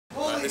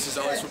Hi, this is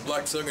Alex from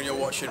Black Tongue and you're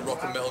watching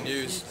Rock and Metal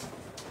News.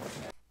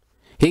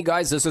 Hey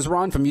guys, this is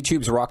Ron from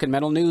YouTube's Rock and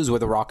Metal News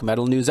with a Rock and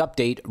Metal News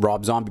update.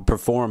 Rob Zombie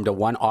performed a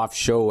one-off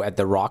show at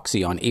the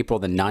Roxy on April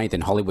the 9th in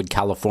Hollywood,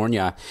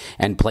 California,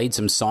 and played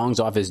some songs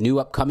off his new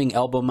upcoming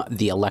album,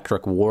 The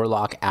Electric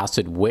Warlock,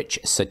 Acid Witch,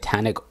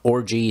 Satanic,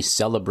 Orgy,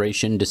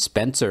 Celebration,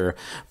 Dispenser,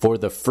 for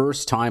the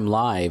first time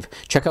live.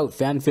 Check out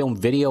fan film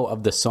video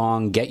of the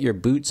song Get Your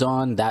Boots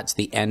On, That's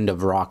the End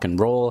of Rock and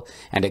Roll,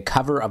 and a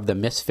cover of the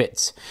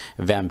Misfits,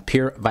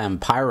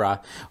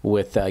 Vampira,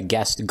 with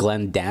guest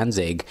Glen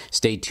Danzig.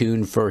 Stay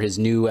tuned for his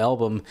new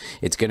album.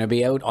 It's going to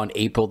be out on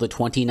April the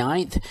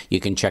 29th. You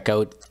can check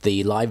out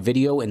the live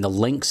video in the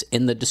links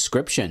in the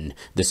description.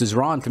 This is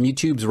Ron from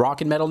YouTube's Rock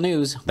and Metal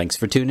News. Thanks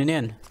for tuning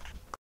in.